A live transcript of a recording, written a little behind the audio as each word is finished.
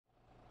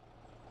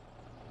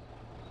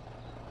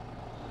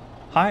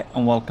Hi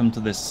and welcome to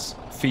this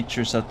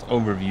feature set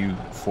overview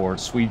for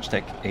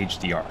SweejTech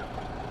HDR.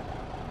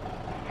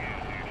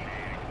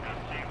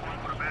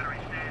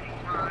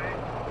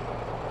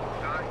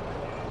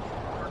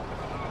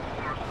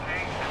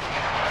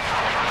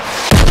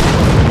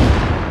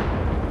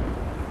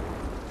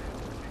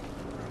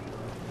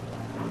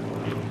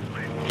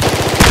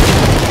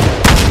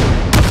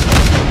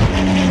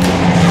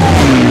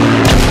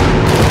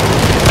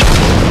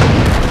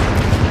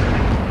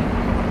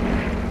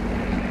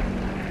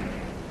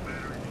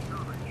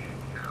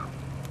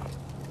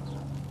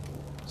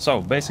 So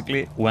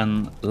basically,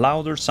 when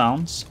louder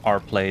sounds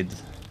are played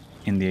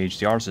in the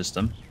HDR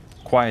system,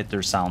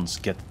 quieter sounds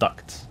get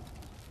ducked.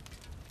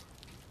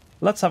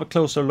 Let's have a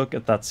closer look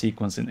at that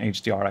sequence in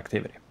HDR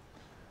activity.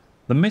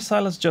 The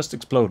missile has just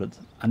exploded,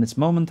 and its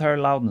momentary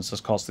loudness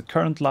has caused the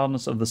current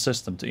loudness of the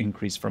system to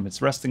increase from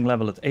its resting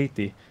level at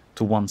 80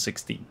 to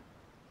 116.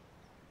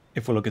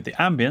 If we look at the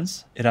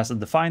ambience, it has a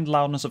defined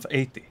loudness of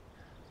 80.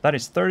 That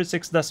is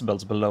 36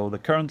 decibels below the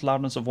current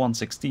loudness of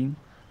 116,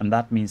 and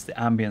that means the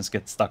ambience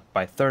gets stuck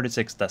by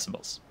 36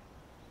 decibels.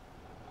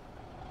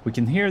 We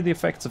can hear the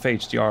effects of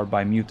HDR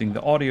by muting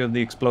the audio of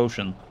the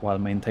explosion while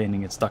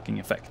maintaining its ducking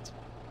effect.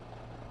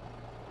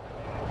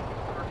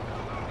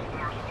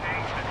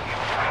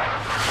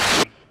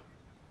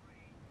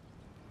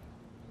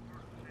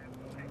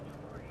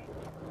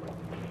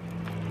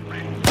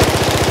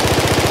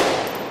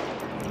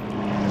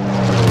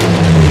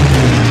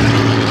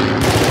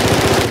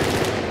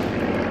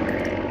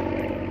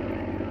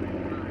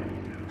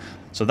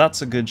 So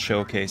that's a good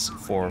showcase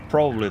for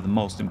probably the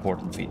most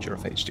important feature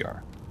of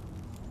HDR.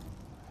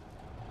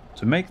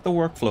 To make the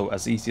workflow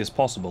as easy as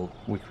possible,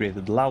 we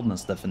created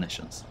loudness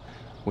definitions,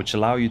 which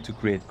allow you to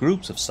create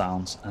groups of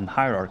sounds and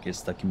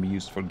hierarchies that can be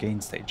used for gain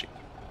staging.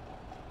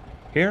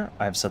 Here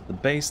I have set the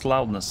base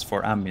loudness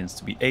for ambience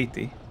to be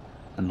 80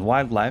 and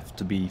wildlife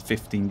to be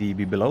 15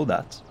 dB below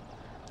that.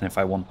 And if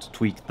I want to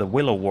tweak the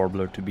willow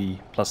warbler to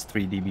be plus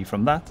 3 dB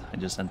from that, I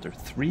just enter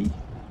 3.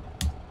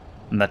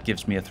 And that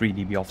gives me a 3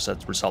 dB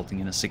offset,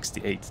 resulting in a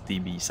 68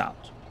 dB sound.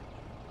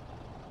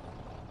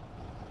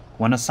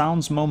 When a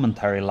sound's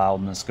momentary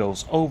loudness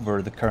goes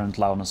over the current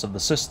loudness of the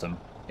system,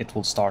 it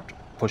will start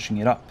pushing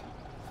it up.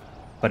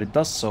 But it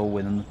does so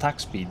with an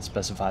attack speed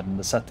specified in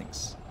the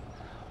settings.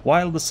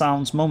 While the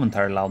sound's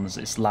momentary loudness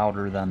is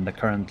louder than the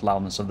current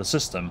loudness of the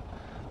system,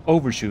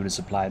 Overshoot is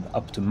applied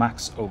up to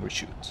max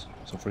overshoot.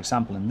 So for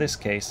example, in this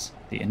case,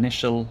 the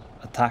initial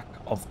attack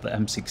of the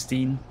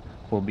M16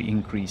 will be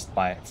increased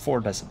by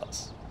 4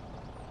 decibels.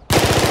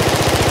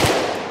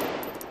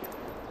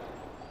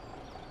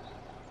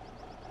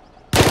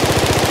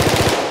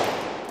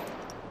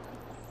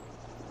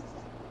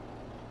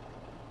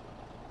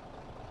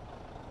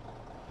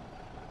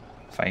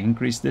 If I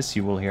increase this,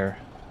 you will hear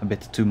a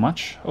bit too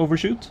much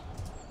overshoot.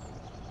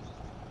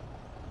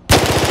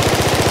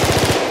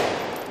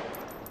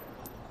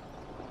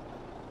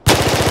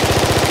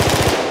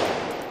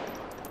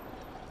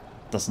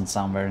 Doesn't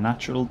sound very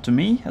natural to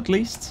me, at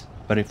least.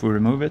 But if we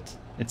remove it,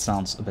 it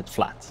sounds a bit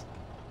flat.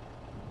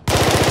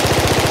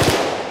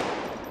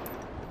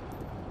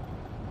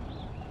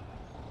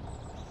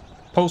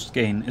 Post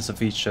gain is a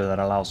feature that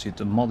allows you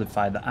to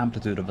modify the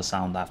amplitude of a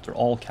sound after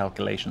all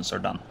calculations are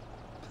done.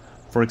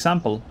 For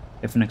example,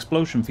 if an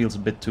explosion feels a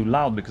bit too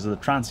loud because of the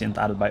transient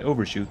added by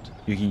Overshoot,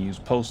 you can use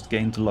post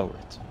gain to lower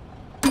it.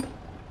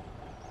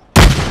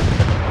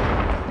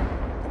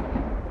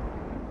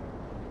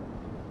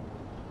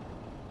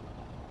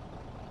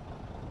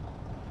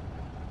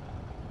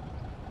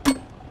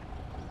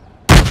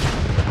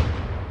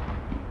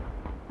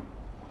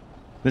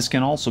 This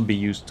can also be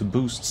used to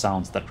boost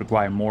sounds that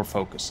require more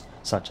focus,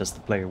 such as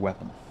the player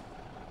weapon.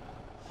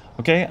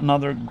 Okay,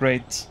 another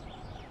great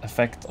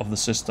effect of the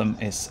system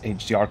is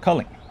HDR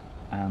culling.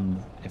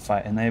 And if I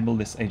enable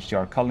this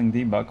HDR culling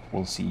debug,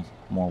 we'll see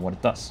more what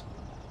it does.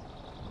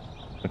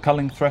 The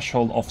culling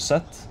threshold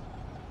offset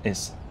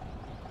is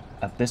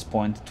at this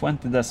point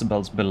 20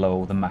 decibels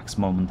below the max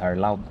momentary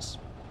loudness.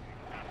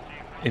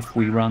 If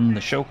we run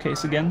the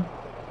showcase again,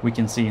 we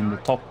can see in the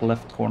top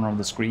left corner of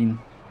the screen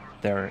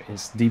there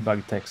is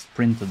debug text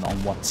printed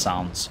on what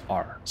sounds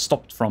are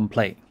stopped from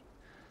playing.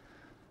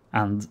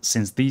 And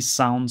since these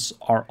sounds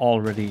are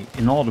already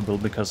inaudible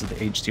because of the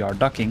HDR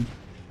ducking,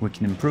 we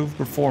can improve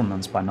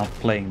performance by not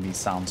playing these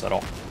sounds at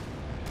all.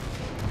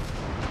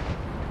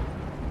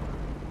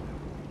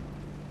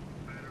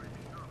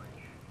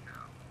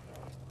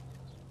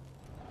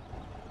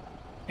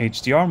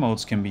 HDR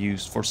modes can be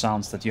used for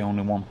sounds that you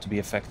only want to be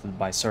affected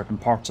by certain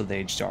parts of the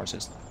HDR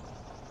system.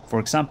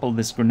 For example,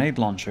 this grenade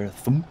launcher,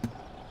 thump,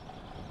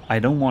 I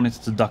don't want it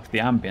to duck the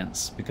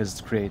ambience, because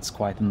it creates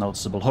quite a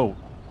noticeable hole.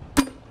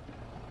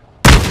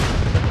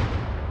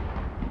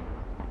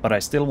 But I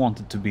still want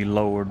it to be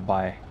lowered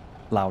by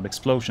loud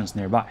explosions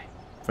nearby.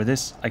 For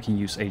this, I can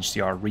use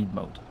HDR read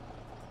mode.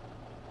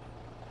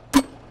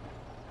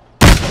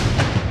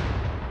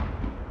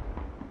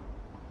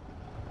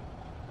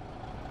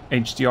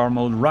 HDR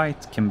mode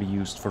right can be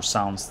used for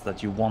sounds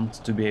that you want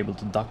to be able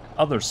to duck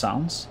other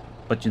sounds,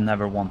 but you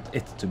never want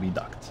it to be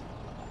ducked.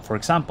 For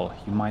example,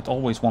 you might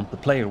always want the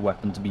player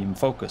weapon to be in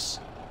focus,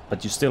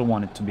 but you still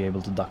want it to be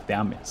able to duck the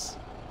ambience.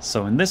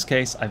 So in this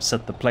case, I've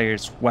set the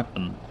player's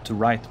weapon to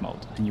right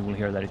mode, and you will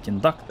hear that it can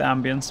duck the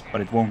ambience,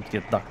 but it won't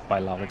get ducked by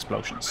loud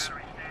explosions.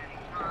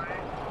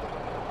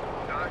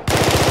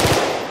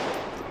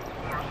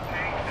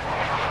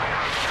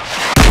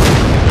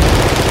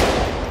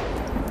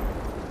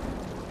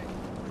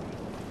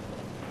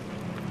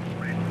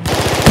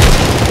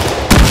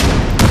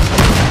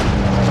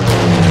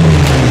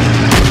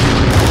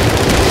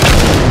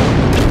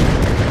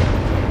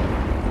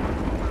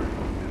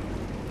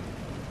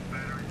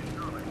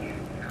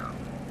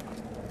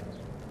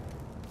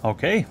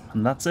 Okay,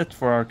 and that's it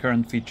for our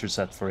current feature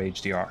set for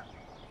HDR.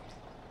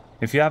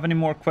 If you have any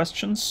more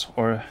questions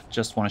or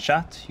just want to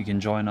chat, you can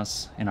join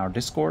us in our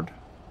Discord,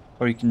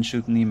 or you can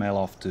shoot an email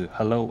off to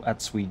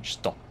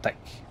hello@sweej.tech.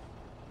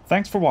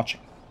 Thanks for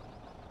watching.